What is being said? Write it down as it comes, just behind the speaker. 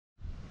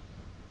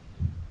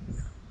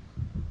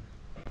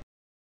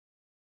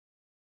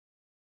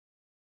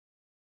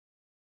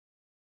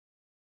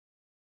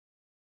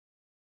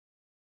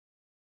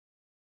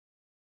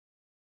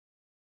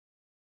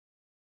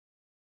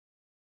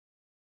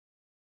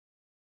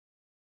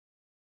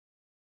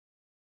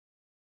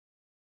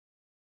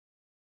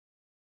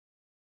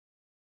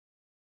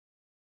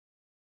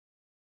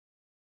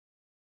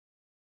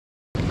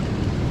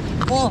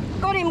Oh,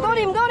 got him!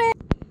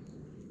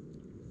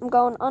 I'm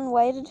going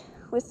unweighted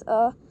with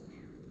a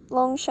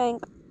long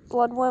shank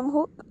bloodworm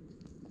hook.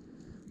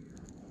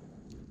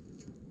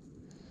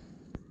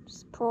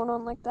 Just prawn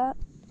on like that.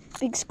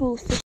 Big school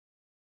fish.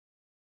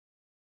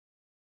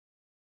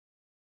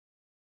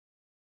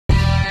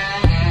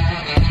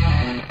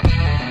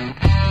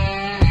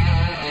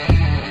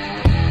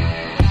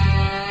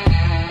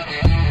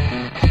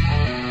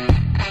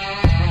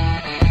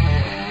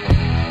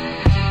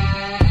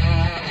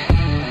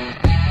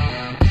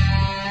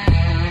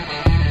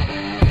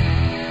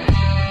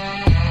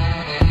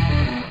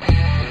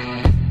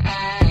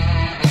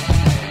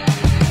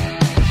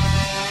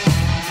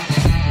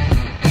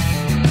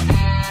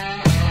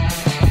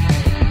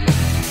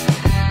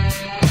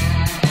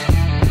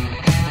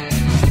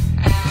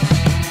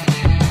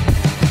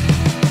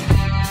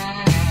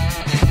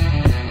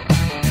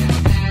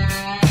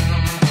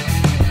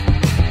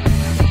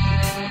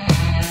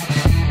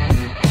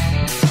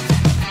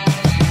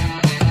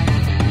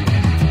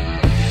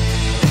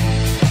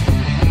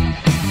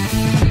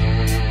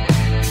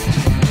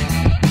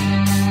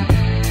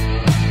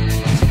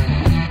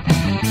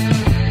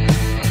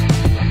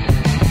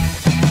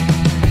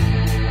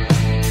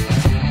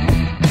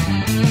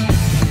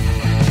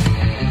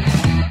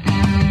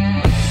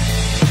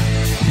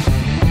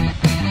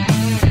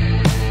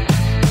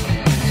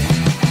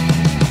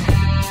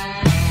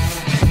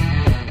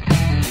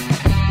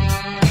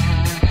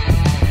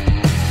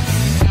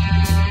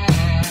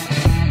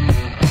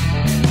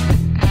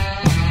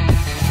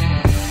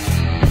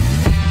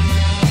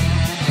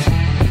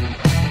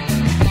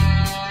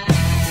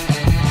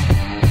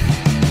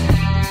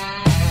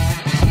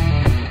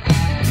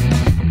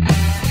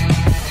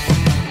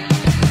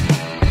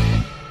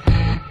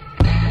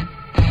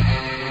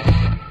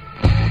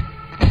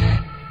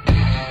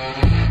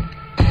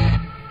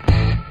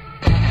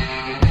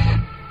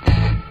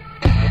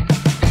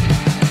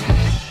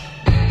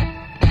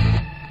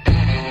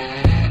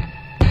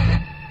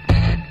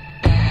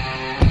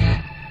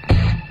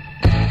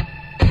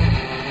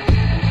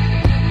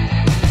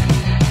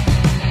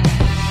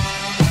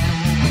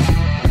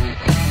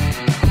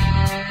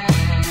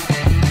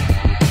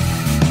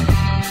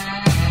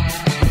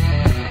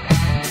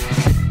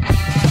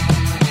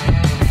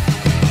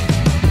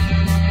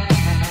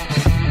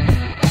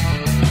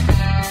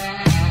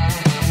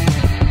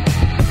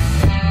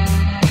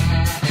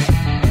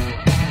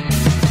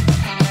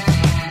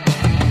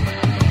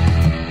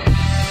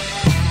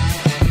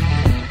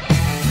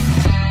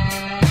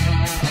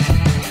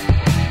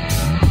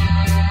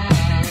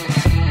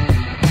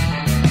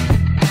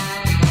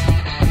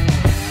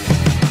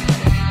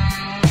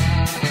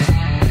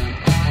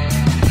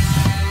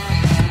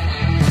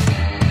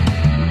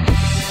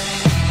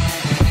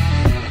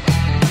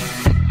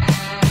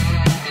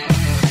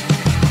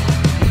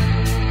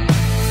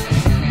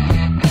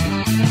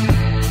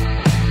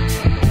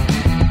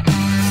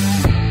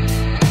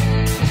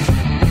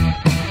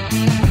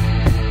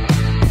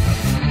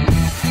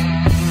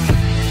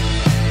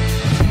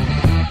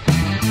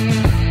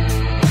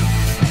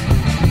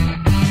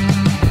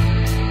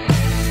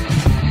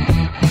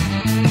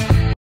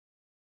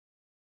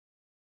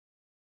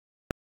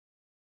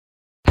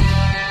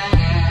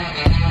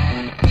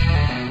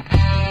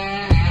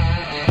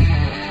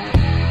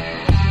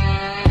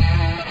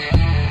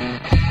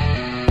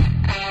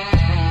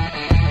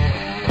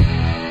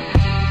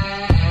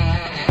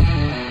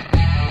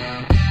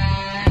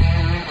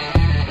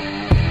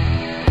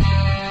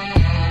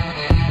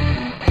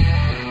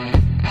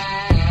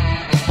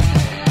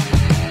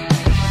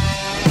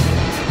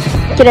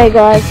 G'day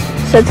guys,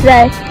 so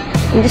today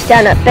I'm just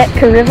down at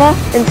Betka River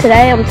and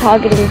today I'm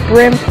targeting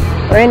bream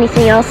or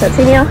anything else that's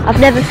in here. I've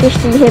never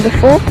fished in here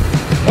before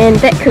and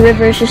Betka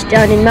River is just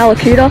down in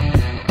Mallacoota.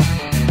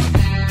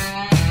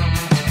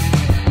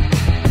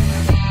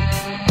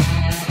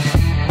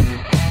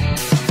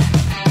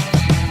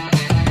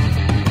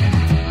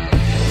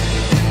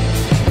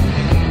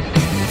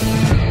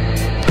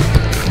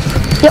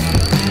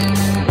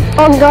 Yep,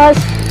 on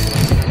guys.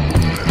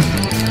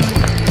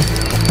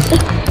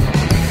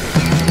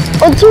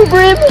 On to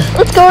bream,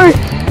 let's go!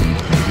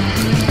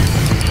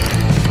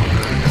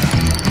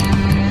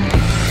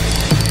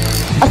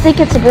 I think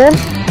it's a bream.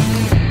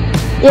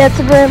 Yeah, it's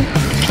a bream.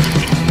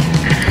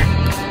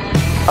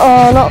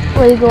 Oh, not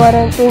legal, I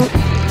don't think.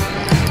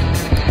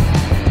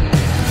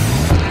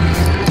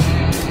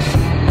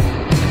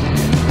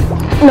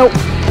 Nope.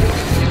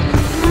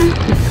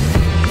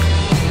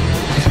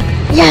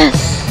 Yes!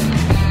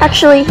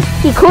 Actually,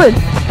 he could.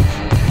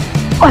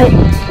 Wait,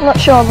 I'm not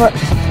sure, but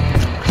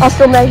I'll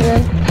still measure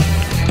him.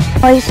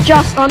 Oh, he's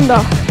just under.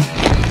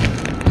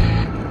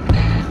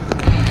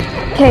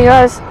 Okay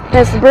guys,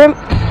 there's the bream.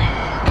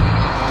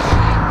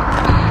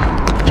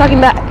 Chuck him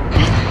back.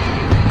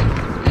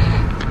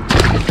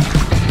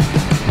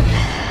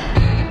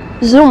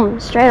 Zoom,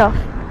 straight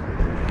off.